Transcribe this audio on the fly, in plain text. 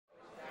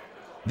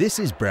This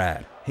is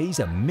Brad. He's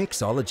a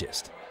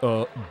mixologist.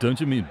 Don't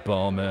you mean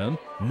barman?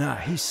 No,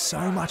 he's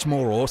so much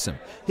more awesome.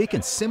 He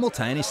can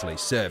simultaneously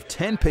serve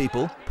 10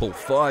 people, pull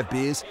 5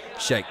 beers,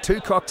 shake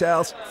 2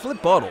 cocktails,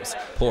 flip bottles,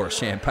 pour a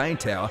champagne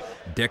tower,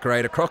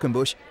 decorate a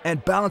croquembouche,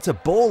 and balance a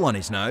ball on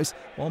his nose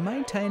while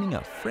maintaining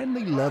a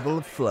friendly level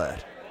of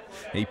flirt.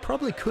 He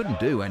probably couldn't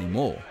do any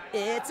more.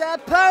 It's a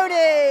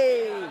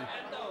pony!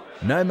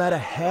 No matter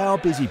how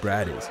busy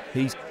Brad is,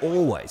 he's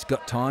always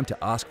got time to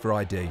ask for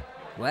ID.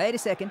 Wait a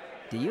second.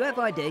 Do you have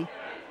ID?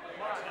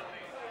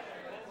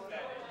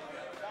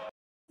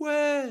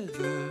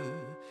 Whether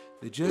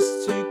they're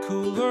just too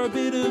cool or a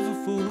bit of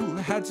a fool,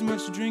 had too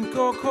much to drink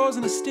or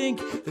causing a stink,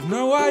 they've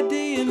no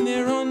ID and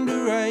they're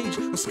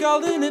underage, or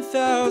scalding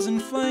 1,000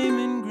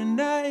 flaming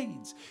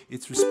grenades.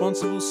 It's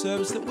responsible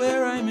service that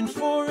we're aiming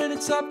for, and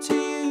it's up to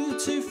you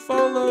to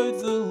follow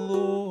the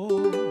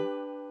law.